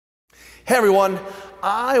Hey everyone,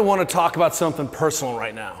 I want to talk about something personal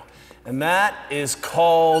right now, and that is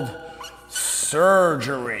called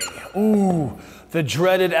surgery. Ooh, the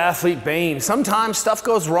dreaded athlete bane. Sometimes stuff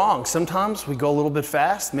goes wrong. Sometimes we go a little bit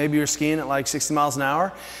fast. Maybe you're skiing at like 60 miles an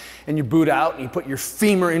hour and you boot out and you put your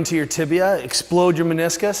femur into your tibia, explode your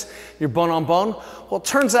meniscus, you're bone on bone. Well, it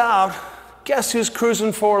turns out, guess who's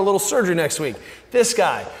cruising for a little surgery next week? This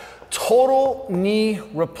guy, total knee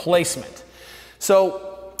replacement. So,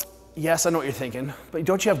 yes, I know what you're thinking, but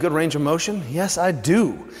don't you have good range of motion? Yes, I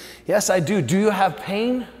do. Yes, I do. Do you have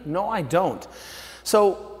pain? No, I don't.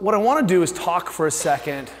 So what I want to do is talk for a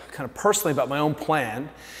second, kind of personally, about my own plan.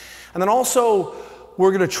 And then also,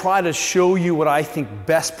 we're going to try to show you what I think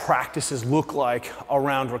best practices look like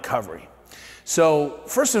around recovery. So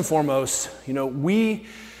first and foremost, we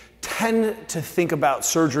tend to think about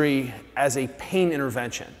surgery as a pain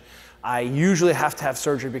intervention. I usually have to have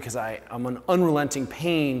surgery because I'm an unrelenting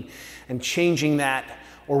pain, and changing that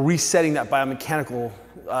or resetting that biomechanical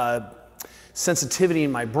sensitivity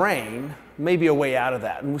in my brain may be a way out of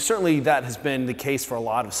that. And certainly that has been the case for a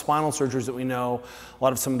lot of spinal surgeries that we know, a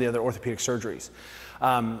lot of some of the other orthopedic surgeries.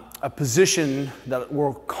 A position that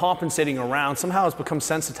we're compensating around somehow has become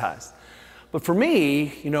sensitized. But for me,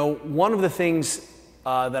 one of the things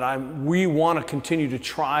that we want to continue to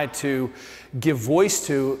try to give voice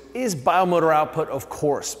to is biomotor output, of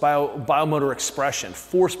course, biomotor expression,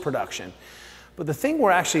 force production. But the thing we're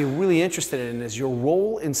actually really interested in is your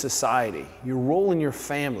role in society, your role in your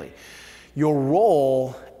family, your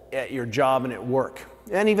role at your job and at work,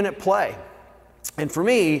 and even at play. And for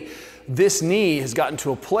me, this knee has gotten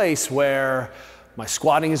to a place where my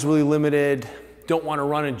squatting is really limited, don't want to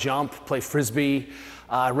run and jump, play frisbee.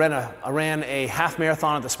 I ran a half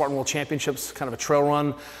marathon at the Spartan World Championships, kind of a trail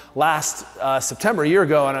run, last September, a year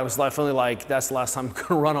ago, and I was feeling like that's the last time I'm going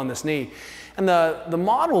to run on this knee. And the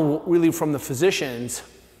model really from the physicians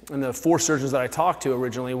and the 4 surgeons that I talked to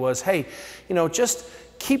originally was, hey, just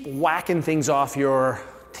keep whacking things off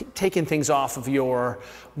taking things off of your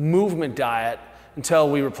movement diet until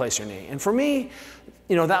we replace your knee. And for me,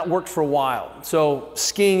 that worked for a while. So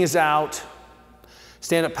skiing is out.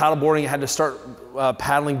 Stand-up paddleboarding, I had to start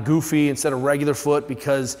paddling goofy instead of regular foot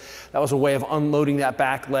because that was a way of unloading that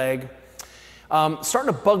back leg.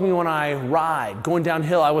 Starting to bug me when I ride, going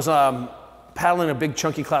downhill. I was paddling a big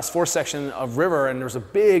chunky class 4 section of river, and there was a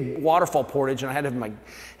big waterfall portage, and I had to have my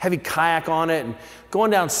heavy kayak on it, and going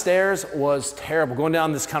downstairs was terrible. Going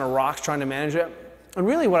down this kind of rocks trying to manage it. And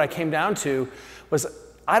really what I came down to was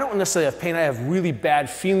I don't necessarily have pain, I have really bad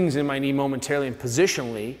feelings in my knee momentarily and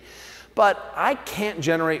positionally. But I can't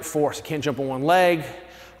generate force. I can't jump on one leg.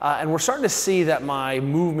 And we're starting to see that my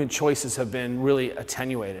movement choices have been really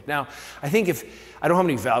attenuated. Now, I think I don't have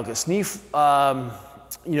any valgus, knee,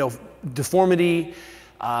 deformity,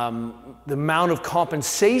 the amount of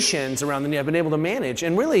compensations around the knee I've been able to manage.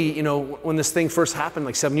 And really, when this thing first happened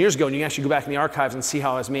like 7 years ago, and you can actually go back in the archives and see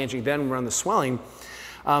how I was managing then around the swelling,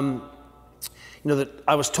 that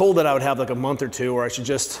I was told that I would have like a month or two where I should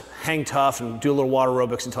just hang tough and do a little water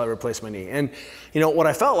aerobics until I replace my knee. And what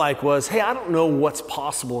I felt like was, hey, I don't know what's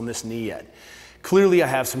possible in this knee yet. Clearly I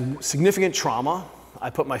have some significant trauma. I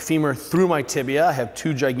put my femur through my tibia. I have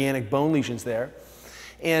 2 gigantic bone lesions there.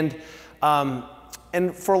 And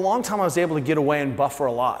for a long time I was able to get away and buffer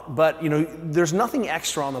a lot. But there's nothing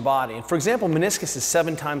extra on the body. And for example, meniscus is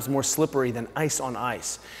 7 times more slippery than ice on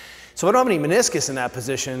ice. So if I don't have any meniscus in that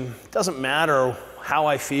position, it doesn't matter how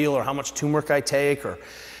I feel or how much turmeric I take or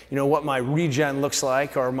what my regen looks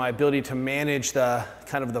like or my ability to manage the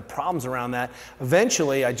problems around that.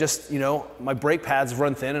 Eventually I just, my brake pads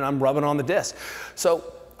run thin and I'm rubbing on the disc.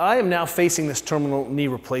 So I am now facing this terminal knee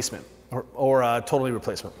replacement or total knee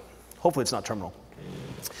replacement. Hopefully it's not terminal.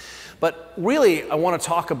 But really I want to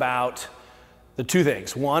talk about the 2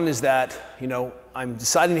 things. One is that, I'm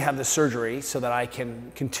deciding to have this surgery so that I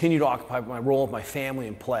can continue to occupy my role of my family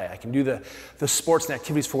and play. I can do the sports and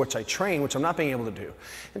activities for which I train, which I'm not being able to do.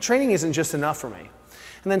 And training isn't just enough for me.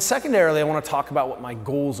 And then secondarily, I want to talk about what my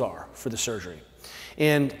goals are for the surgery.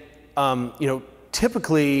 And,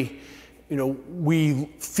 typically, we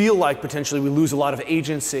feel like potentially we lose a lot of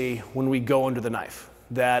agency when we go under the knife.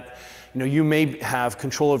 That you may have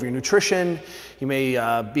control over your nutrition, you may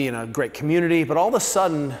be in a great community, but all of a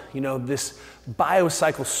sudden, this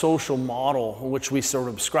biopsychosocial social model, which we sort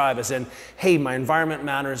of describe as in, hey, my environment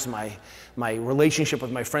matters, my relationship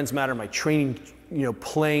with my friends matter, my training,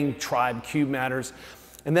 playing tribe cube matters,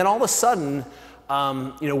 and then all of a sudden,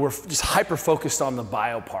 we're just hyper-focused on the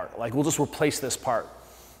bio part, like we'll just replace this part.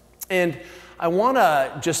 And I want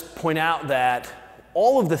to just point out that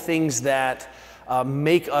all of the things that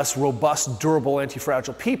make us robust, durable,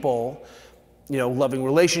 anti-fragile people, loving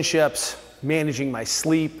relationships, managing my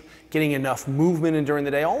sleep, getting enough movement in during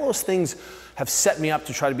the day, all those things have set me up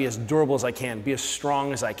to try to be as durable as I can, be as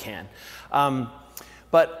strong as I can.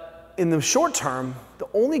 But in the short term, the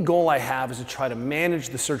only goal I have is to try to manage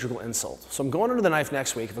the surgical insult. So I'm going under the knife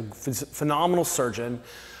next week. I'm a phenomenal surgeon.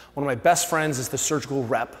 One of my best friends is the surgical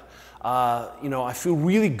rep. I feel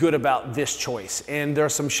really good about this choice. And there are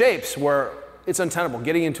some shapes where it's untenable.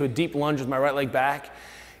 Getting into a deep lunge with my right leg back,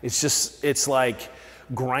 it's like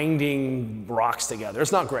grinding rocks together.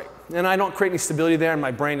 It's not great. And I don't create any stability there, and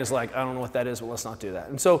my brain is like, I don't know what that is, but let's not do that.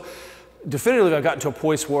 And so definitively I've gotten to a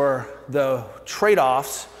place where the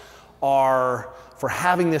trade-offs are for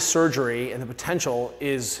having this surgery, and the potential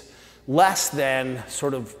is less than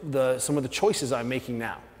sort of some of the choices I'm making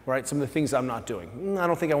now, right? Some of the things I'm not doing. I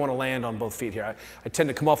don't think I want to land on both feet here. I tend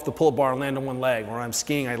to come off the pull-up bar and land on one leg. Or I'm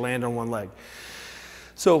skiing, I land on one leg.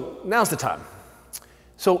 So now's the time.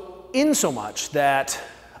 So in so much that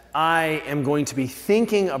I am going to be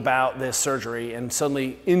thinking about this surgery and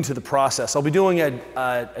suddenly into the process. I'll be doing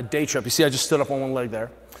a day trip. You see I just stood up on one leg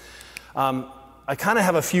there. I kind of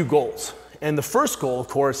have a few goals. And the first goal, of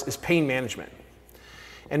course, is pain management.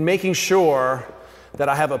 And making sure that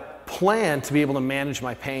I have a plan to be able to manage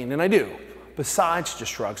my pain. And I do, besides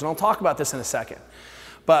just drugs. And I'll talk about this in a second.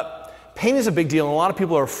 But pain is a big deal, and a lot of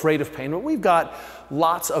people are afraid of pain. But we've got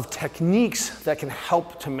lots of techniques that can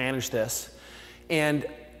help to manage this. And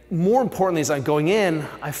more importantly, as I'm going in,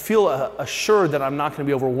 I feel assured that I'm not going to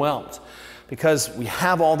be overwhelmed, because we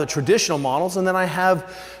have all the traditional models, and then I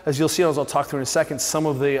have, as you'll see, as I'll talk through in a second, some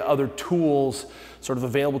of the other tools sort of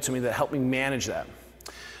available to me that help me manage that.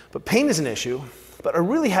 But pain is an issue, but I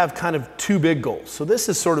really have kind of two big goals. So this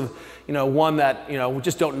is sort of, one that, we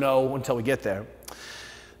just don't know until we get there.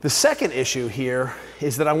 The second issue here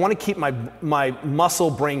is that I want to keep my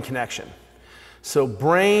muscle-brain connection. So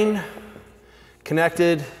brain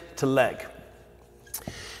connected to leg.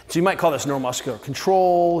 So you might call this neuromuscular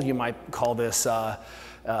control, you might call this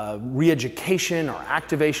re-education or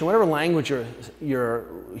activation, whatever language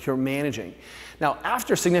you're managing. Now,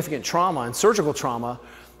 after significant trauma and surgical trauma,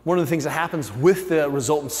 one of the things that happens with the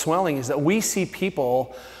resultant swelling is that we see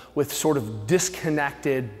people with sort of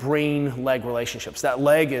disconnected brain-leg relationships. That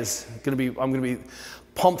leg is I'm going to be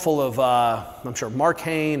pumped full of, I'm sure,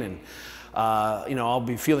 Marcaine, and I'll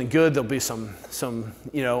be feeling good. There'll be some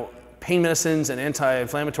pain medicines and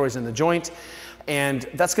anti-inflammatories in the joint, and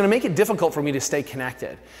that's going to make it difficult for me to stay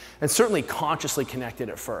connected, and certainly consciously connected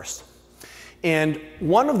at first. And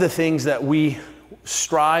one of the things that we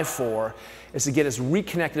strive for is to get as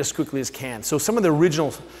reconnected as quickly as can. So some of the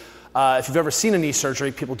original, if you've ever seen a knee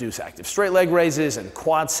surgery, people do active straight leg raises and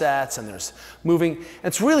quad sets, and there's moving. And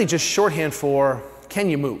it's really just shorthand for, can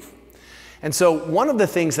you move? And so one of the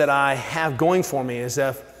things that I have going for me is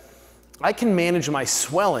if I can manage my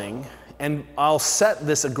swelling, and I'll set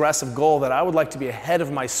this aggressive goal that I would like to be ahead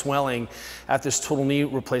of my swelling at this total knee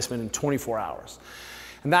replacement in 24 hours.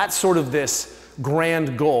 And that's sort of this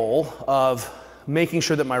grand goal of making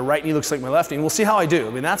sure that my right knee looks like my left knee. And we'll see how I do.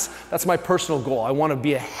 I mean, that's my personal goal. I want to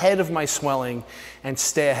be ahead of my swelling and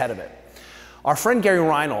stay ahead of it. Our friend Gary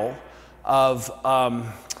Reinl of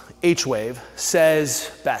H-Wave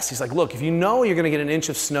says best. He's like, look, if you know you're going to get an inch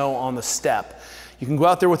of snow on the step, you can go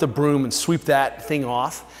out there with a broom and sweep that thing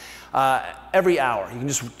off every hour. You can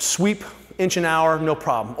just sweep inch an hour, no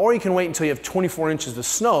problem. Or you can wait until you have 24 inches of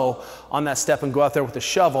snow on that step and go out there with a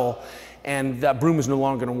shovel, and that broom is no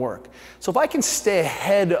longer going to work. So if I can stay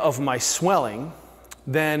ahead of my swelling,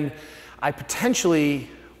 then I potentially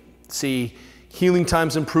see healing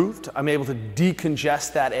times improved. I'm able to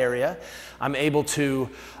decongest that area. I'm able to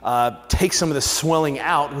take some of the swelling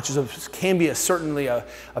out, which can be certainly a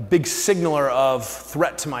big signaler of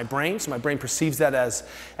threat to my brain. So my brain perceives that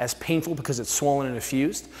as painful because it's swollen and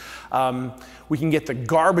effused. We can get the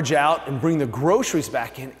garbage out and bring the groceries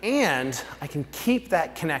back in, and I can keep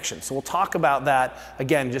that connection. So we'll talk about that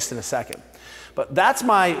again just in a second. But that's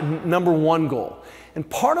my number one goal. And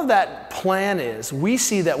part of that plan is we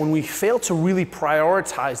see that when we fail to really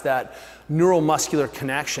prioritize that neuromuscular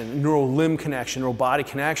connection, neural-limb connection, neural-body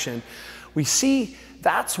connection, we see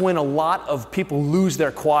that's when a lot of people lose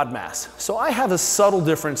their quad mass. So I have a subtle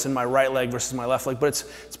difference in my right leg versus my left leg, but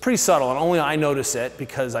it's pretty subtle, and only I notice it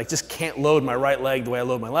because I just can't load my right leg the way I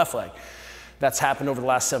load my left leg. That's happened over the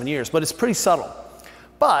last 7 years, but it's pretty subtle.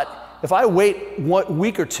 But if I wait 1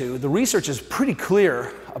 week or two, the research is pretty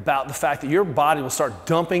clear about the fact that your body will start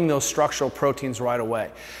dumping those structural proteins right away.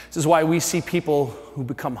 This is why we see people who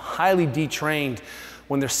become highly detrained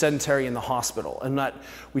when they're sedentary in the hospital, and that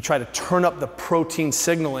we try to turn up the protein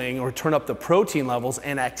signaling or turn up the protein levels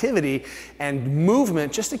and activity and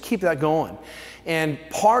movement just to keep that going. And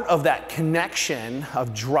part of that connection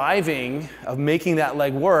of driving, of making that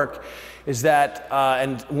leg work, is that,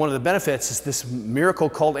 and one of the benefits is this miracle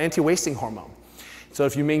called anti-wasting hormone. So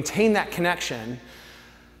if you maintain that connection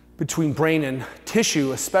between brain and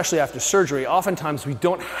tissue, especially after surgery, oftentimes we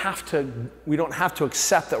don't have to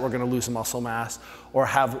accept that we're going to lose muscle mass or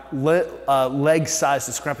have leg size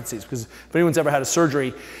discrepancies, because if anyone's ever had a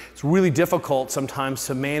surgery, it's really difficult sometimes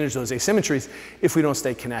to manage those asymmetries if we don't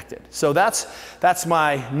stay connected. So that's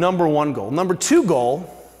my number one goal. Number two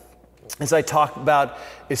goal, as I talked about,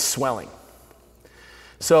 is swelling.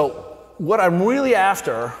 So what I'm really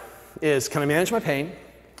after is, can I manage my pain?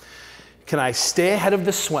 Can I stay ahead of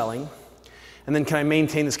the swelling? And then can I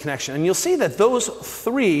maintain this connection? And you'll see that those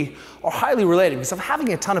three are highly related, because if I'm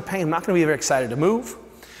having a ton of pain, I'm not going to be very excited to move.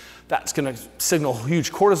 That's going to signal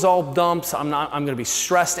huge cortisol dumps. I'm going to be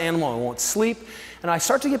stressed animal. I won't sleep. And I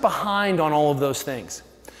start to get behind on all of those things.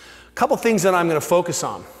 A couple things that I'm going to focus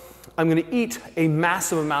on. I'm going to eat a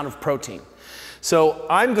massive amount of protein. So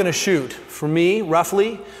I'm going to shoot, for me,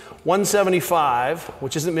 roughly 175,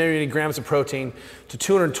 which isn't very many grams of protein, to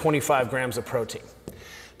 225 grams of protein.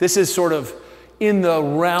 This is sort of in the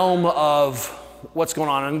realm of what's going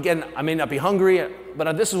on. And again, I may not be hungry,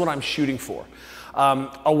 but this is what I'm shooting for.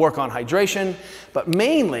 I'll work on hydration, but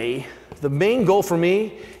mainly, the main goal for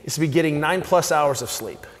me is to be getting 9+ hours of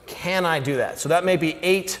sleep. Can I do that? So that may be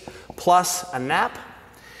 8+ a nap.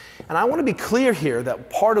 And I want to be clear here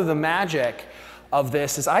that part of the magic of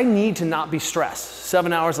this is I need to not be stressed.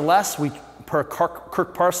 7 hours or less, per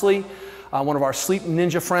Kirk Parsley, one of our sleep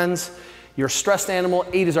ninja friends. You're a stressed animal,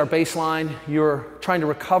 8 is our baseline. You're trying to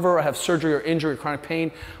recover or have surgery or injury or chronic pain.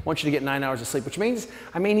 I want you to get 9 hours of sleep, which means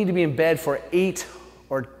I may need to be in bed for 8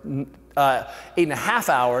 or 8.5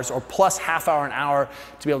 hours or plus half hour, an hour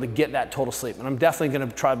to be able to get that total sleep. And I'm definitely going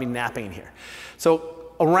to try to be napping in here.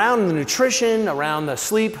 So around the nutrition, around the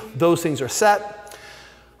sleep, those things are set.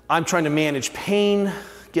 I'm trying to manage pain,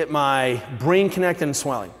 get my brain connected and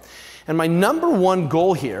swelling. And my number one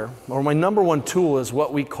goal here, or my number one tool, is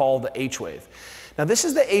what we call the H-Wave. Now this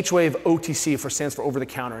is the H-Wave OTC, stands for over the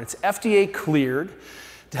counter. It's FDA cleared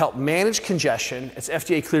to help manage congestion. It's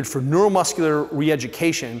FDA cleared for neuromuscular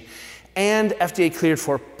re-education, and FDA cleared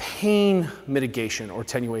for pain mitigation or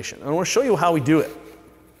attenuation. And I want to show you how we do it.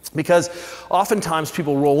 Because oftentimes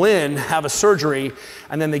people roll in, have a surgery,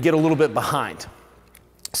 and then they get a little bit behind.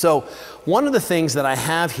 So one of the things that I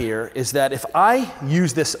have here is that if I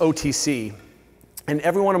use this OTC, and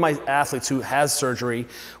every one of my athletes who has surgery,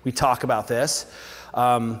 we talk about this,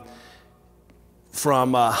 from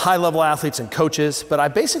high-level athletes and coaches, but I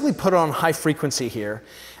basically put it on high frequency here.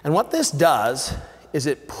 And what this does is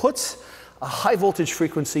it puts a high voltage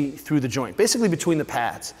frequency through the joint, basically between the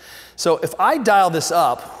pads. So if I dial this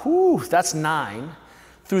up, whoo, that's 9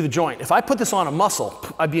 through the joint. If I put this on a muscle,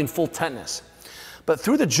 I'd be in full tetanus. But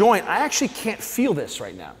through the joint, I actually can't feel this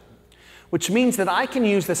right now, which means that I can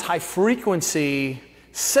use this high frequency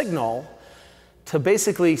signal to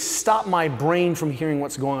basically stop my brain from hearing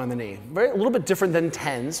what's going on in the knee. A little bit different than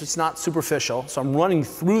TENS, it's not superficial, so I'm running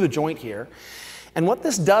through the joint here. And what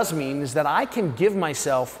this does mean is that I can give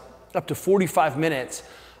myself up to 45 minutes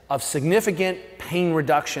of significant pain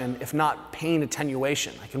reduction, if not pain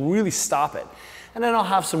attenuation. I can really stop it. And then I'll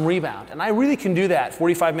have some rebound. And I really can do that,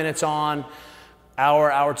 45 minutes on,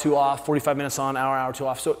 hour, hour 2 off, 45 minutes on, hour, hour 2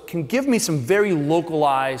 off. So it can give me some very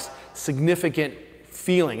localized, significant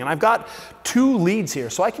feeling. And I've got 2 leads here,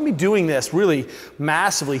 so I can be doing this really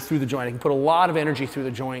massively through the joint. I can put a lot of energy through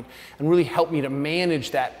the joint and really help me to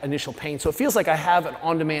manage that initial pain. So it feels like I have an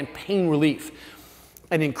on-demand pain relief.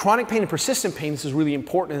 And in chronic pain and persistent pain, this is really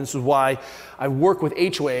important, and this is why I work with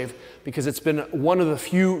H-Wave, because it's been one of the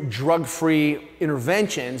few drug-free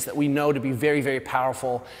interventions that we know to be very, very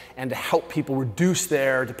powerful and to help people reduce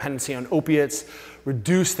their dependency on opiates,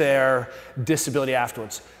 reduce their disability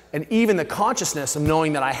afterwards. And even the consciousness of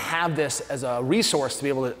knowing that I have this as a resource to be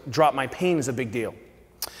able to drop my pain is a big deal.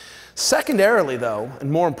 Secondarily, though,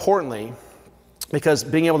 and more importantly, because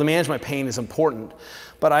being able to manage my pain is important,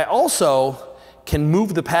 but I also can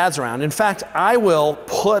move the pads around. In fact, I will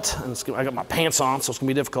put, and I got my pants on, so it's gonna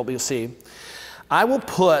be difficult, but you'll see. I will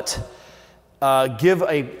put, give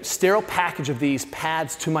a sterile package of these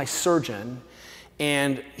pads to my surgeon,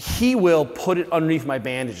 and he will put it underneath my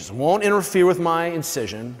bandages. It won't interfere with my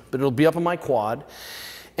incision, but it'll be up on my quad.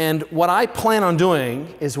 And what I plan on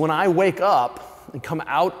doing is when I wake up and come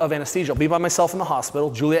out of anesthesia, I'll be by myself in the hospital,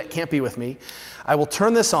 Juliet can't be with me, I will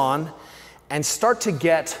turn this on and start to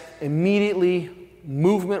get immediately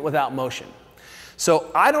movement without motion.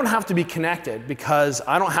 So I don't have to be connected because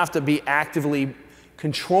I don't have to be actively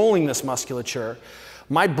controlling this musculature.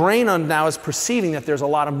 My brain now is perceiving that there's a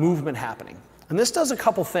lot of movement happening. And this does a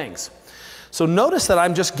couple things. So notice that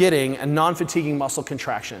I'm just getting a non-fatiguing muscle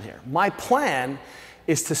contraction in here. My plan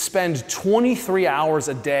is to spend 23 hours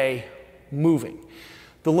a day moving.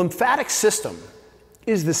 The lymphatic system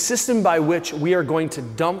is the system by which we are going to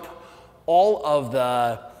dump all of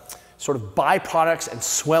the sort of byproducts and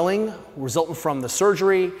swelling resulting from the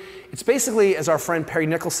surgery. It's basically, as our friend Perry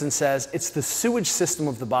Nicholson says, it's the sewage system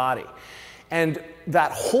of the body. And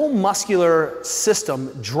that whole muscular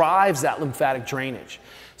system drives that lymphatic drainage.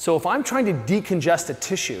 So if I'm trying to decongest a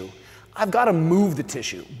tissue, I've got to move the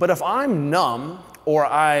tissue. But if I'm numb, or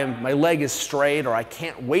my leg is straight, or I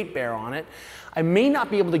can't weight bear on it, I may not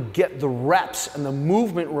be able to get the reps and the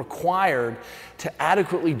movement required to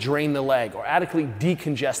adequately drain the leg or adequately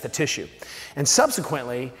decongest the tissue. And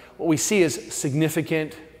subsequently, what we see is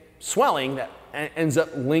significant swelling that ends up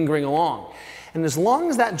lingering along. And as long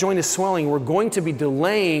as that joint is swelling, we're going to be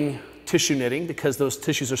delaying tissue knitting because those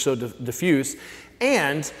tissues are so diffuse,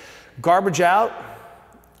 and garbage out,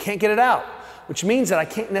 can't get it out, which means that I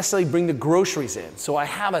can't necessarily bring the groceries in. So I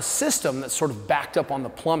have a system that's sort of backed up on the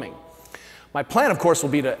plumbing. My plan, of course, will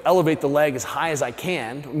be to elevate the leg as high as I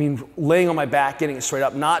can. I mean, laying on my back, getting it straight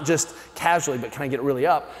up, not just casually, but can I get it really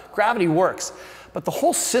up? Gravity works. But the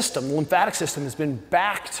whole system, the lymphatic system, has been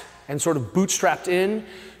backed and sort of bootstrapped in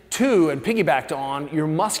to and piggybacked on your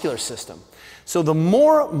muscular system. So the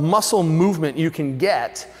more muscle movement you can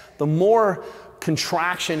get, the more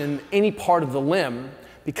contraction in any part of the limb,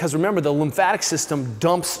 because remember, the lymphatic system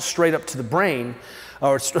dumps straight up to the brain,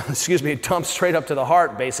 or excuse me, it dumps straight up to the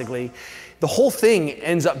heart, basically. The whole thing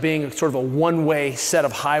ends up being sort of a one-way set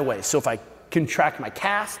of highways. So if I contract my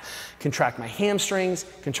calf, contract my hamstrings,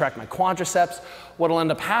 contract my quadriceps, what'll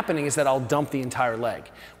end up happening is that I'll dump the entire leg,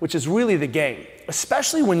 which is really the game,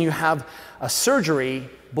 especially when you have a surgery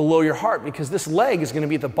below your heart, because this leg is going to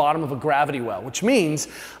be at the bottom of a gravity well, which means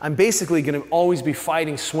I'm basically going to always be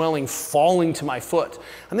fighting swelling falling to my foot.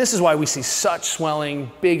 And this is why we see such swelling,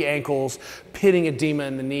 big ankles, pitting edema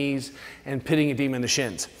in the knees, and pitting edema in the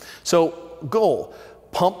shins. So goal,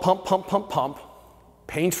 pump, pump, pump, pump, pump,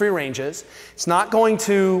 pain-free ranges. It's not going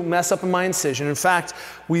to mess up in my incision. In fact,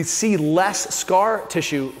 we see less scar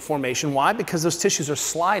tissue formation. Why? Because those tissues are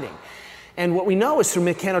sliding. And what we know is through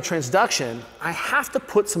mechanotransduction, I have to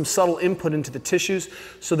put some subtle input into the tissues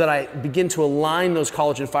so that I begin to align those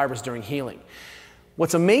collagen fibers during healing.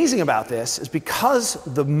 What's amazing about this is because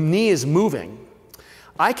the knee is moving,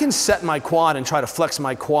 I can set my quad and try to flex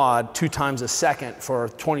my quad 2 times a second for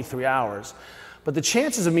 23 hours. But the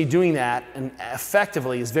chances of me doing that and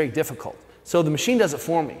effectively is very difficult. So the machine does it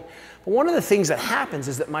for me. But one of the things that happens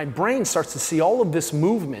is that my brain starts to see all of this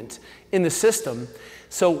movement in the system.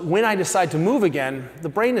 So when I decide to move again, the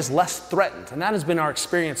brain is less threatened. And that has been our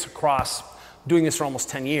experience across doing this for almost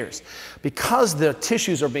 10 years. Because the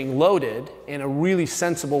tissues are being loaded in a really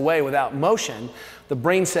sensible way without motion, the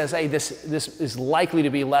brain says, hey, this is likely to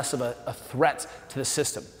be less of a threat to the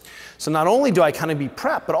system. So not only do I kind of be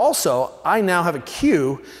prepped, but also I now have a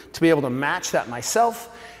cue to be able to match that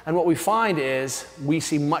myself. And what we find is we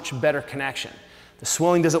see much better connection. The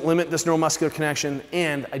swelling doesn't limit this neuromuscular connection,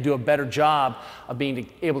 and I do a better job of being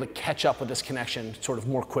able to catch up with this connection sort of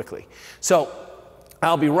more quickly. So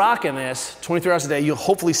I'll be rocking this 23 hours a day. You'll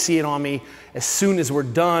hopefully see it on me as soon as we're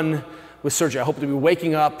done with surgery. I hope to be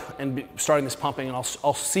waking up and starting this pumping, and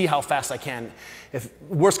I'll see how fast I can. If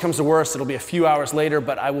worst comes to worst, it'll be a few hours later,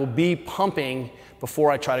 but I will be pumping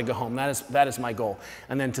before I try to go home. That is my goal.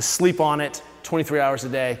 And then to sleep on it 23 hours a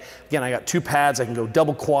day. Again, I got 2 pads. I can go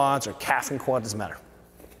double quads or calf and quad, doesn't matter.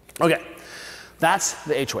 Okay, that's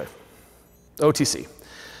the H-Wave, OTC.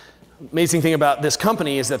 Amazing thing about this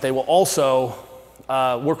company is that they will also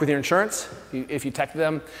work with your insurance if you tech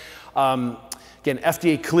them. Again,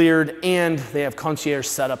 FDA cleared, and they have concierge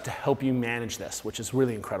set up to help you manage this, which is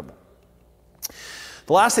really incredible.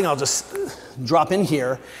 The last thing I'll just drop in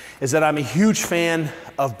here is that I'm a huge fan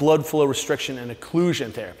of blood flow restriction and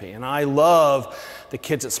occlusion therapy, and I love the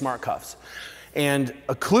kids at Smart Cuffs. And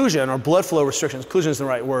occlusion, or blood flow restriction, occlusion is the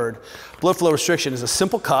right word, blood flow restriction is a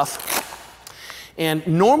simple cuff, and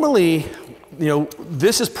normally, you know,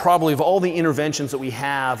 this is probably, of all the interventions that we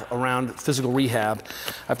have around physical rehab,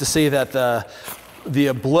 I have to say that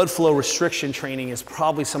the blood flow restriction training is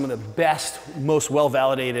probably some of the best, most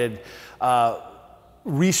well-validated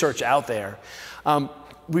research out there.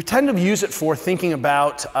 We tend to use it for thinking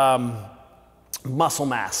about muscle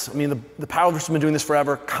mass. I mean, the powerlifters have been doing this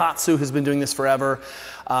forever. Katsu has been doing this forever.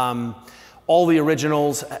 All all the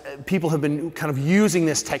originals. People have been kind of using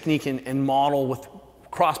this technique and model with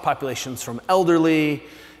cross populations from elderly,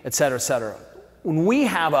 et cetera, et cetera. When we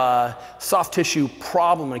have a soft tissue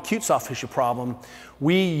problem, an acute soft tissue problem,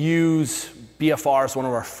 we use BFR as one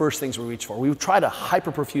of our first things we reach for. We try to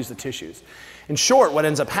hyperperfuse the tissues. In short, what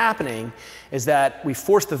ends up happening is that we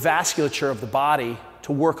force the vasculature of the body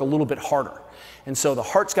to work a little bit harder. And so the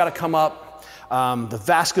heart's got to come up, the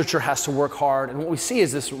vasculature has to work hard, and what we see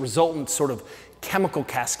is this resultant sort of chemical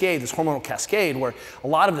cascade, this hormonal cascade, where a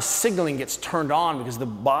lot of the signaling gets turned on because the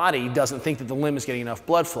body doesn't think that the limb is getting enough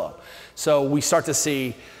blood flow. So we start to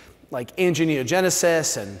see like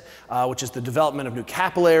angiogenesis, and which is the development of new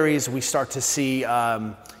capillaries. We start to see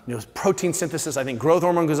protein synthesis. I think growth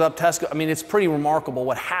hormone goes up. I mean, it's pretty remarkable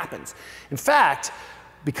what happens. In fact,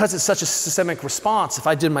 because it's such a systemic response, if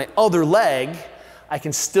I did my other leg, I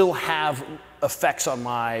can still have effects on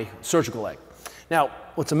my surgical leg. Now,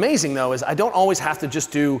 what's amazing though is I don't always have to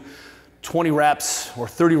just do 20 reps or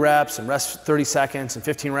 30 reps and rest 30 seconds and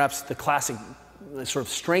 15 reps, the classic sort of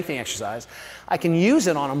strengthening exercise. I can use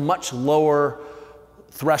it on a much lower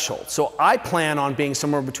threshold. So I plan on being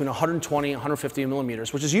somewhere between 120 and 150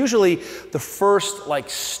 millimeters, which is usually the first like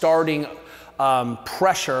starting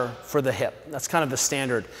pressure for the hip. That's kind of the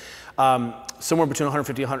standard. Somewhere between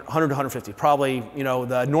 100 to 150. Probably,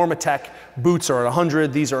 the Normatec boots are at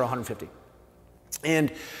 100, these are 150.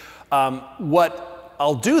 And what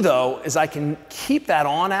I'll do though is I can keep that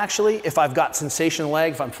on actually if I've got sensation in the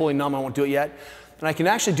leg. If I'm fully numb, I won't do it yet. And I can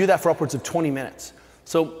actually do that for upwards of 20 minutes.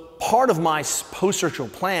 So part of my post-surgical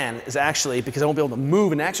plan is actually, because I won't be able to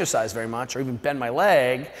move and exercise very much or even bend my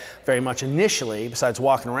leg very much initially, besides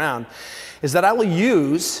walking around, is that I will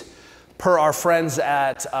use, per our friends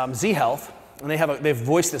at Z Health, and they've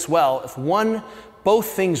voiced this well, if both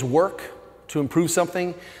things work to improve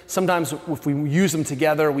something, sometimes if we use them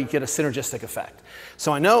together, we get a synergistic effect.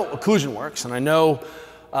 So I know occlusion works, and I know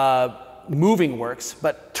moving works,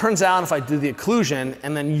 but turns out if I do the occlusion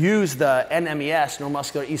and then use the NMES,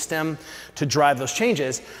 neuromuscular E-stim, to drive those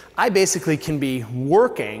changes, I basically can be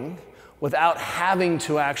working without having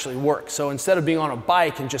to actually work. So instead of being on a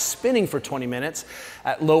bike and just spinning for 20 minutes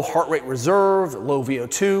at low heart rate reserve, low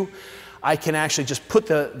VO2, I can actually just put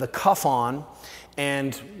the cuff on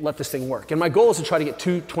and let this thing work. And my goal is to try to get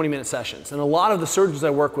 2 20-minute sessions. And a lot of the surgeons I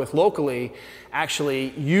work with locally actually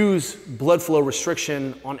use blood flow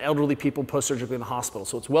restriction on elderly people post-surgically in the hospital.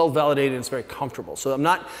 So it's well validated and it's very comfortable. So I'm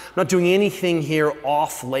not doing anything here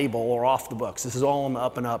off label or off the books. This is all on the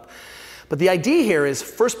up and up. But the idea here is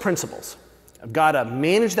first principles. I've got to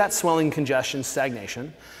manage that swelling, congestion,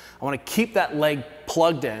 stagnation. I want to keep that leg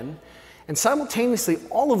plugged in. And simultaneously,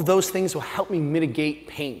 all of those things will help me mitigate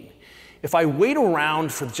pain. If I wait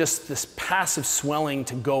around for just this passive swelling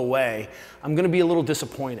to go away, I'm going to be a little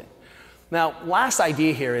disappointed. Now, last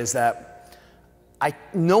idea here is that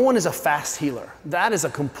no one is a fast healer. That is a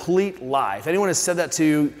complete lie. If anyone has said that to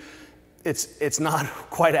you, it's not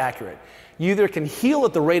quite accurate. You either can heal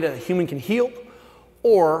at the rate a human can heal,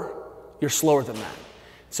 or you're slower than that.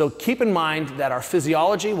 So keep in mind that our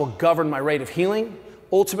physiology will govern my rate of healing.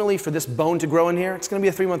 Ultimately, for this bone to grow in here, it's going to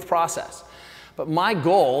be a 3-month process. But my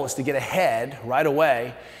goal is to get ahead right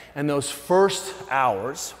away, and those first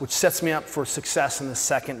hours, which sets me up for success in the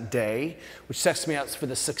second day, which sets me up for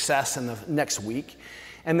the success in the next week.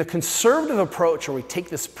 And the conservative approach, where we take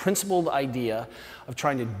this principled idea of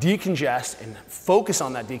trying to decongest and focus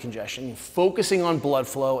on that decongestion, focusing on blood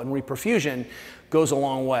flow and reperfusion, goes a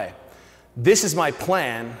long way. This is my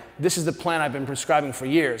plan. This is the plan I've been prescribing for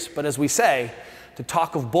years. But as we say, to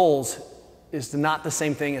talk of bulls is not the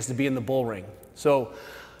same thing as to be in the bull ring. So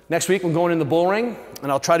next week I'm going in the bull ring,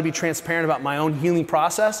 and I'll try to be transparent about my own healing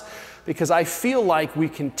process, because I feel like we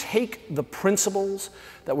can take the principles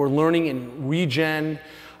that we're learning in regen,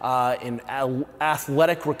 in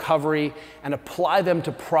athletic recovery, and apply them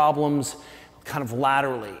to problems kind of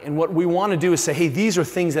laterally. And what we want to do is say, hey, these are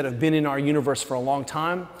things that have been in our universe for a long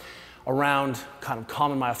time around kind of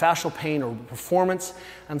common myofascial pain or performance,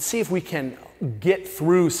 and see if we can get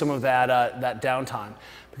through some of that downtime.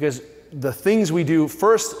 Because the things we do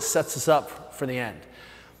first sets us up for the end.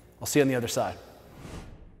 I'll see you on the other side.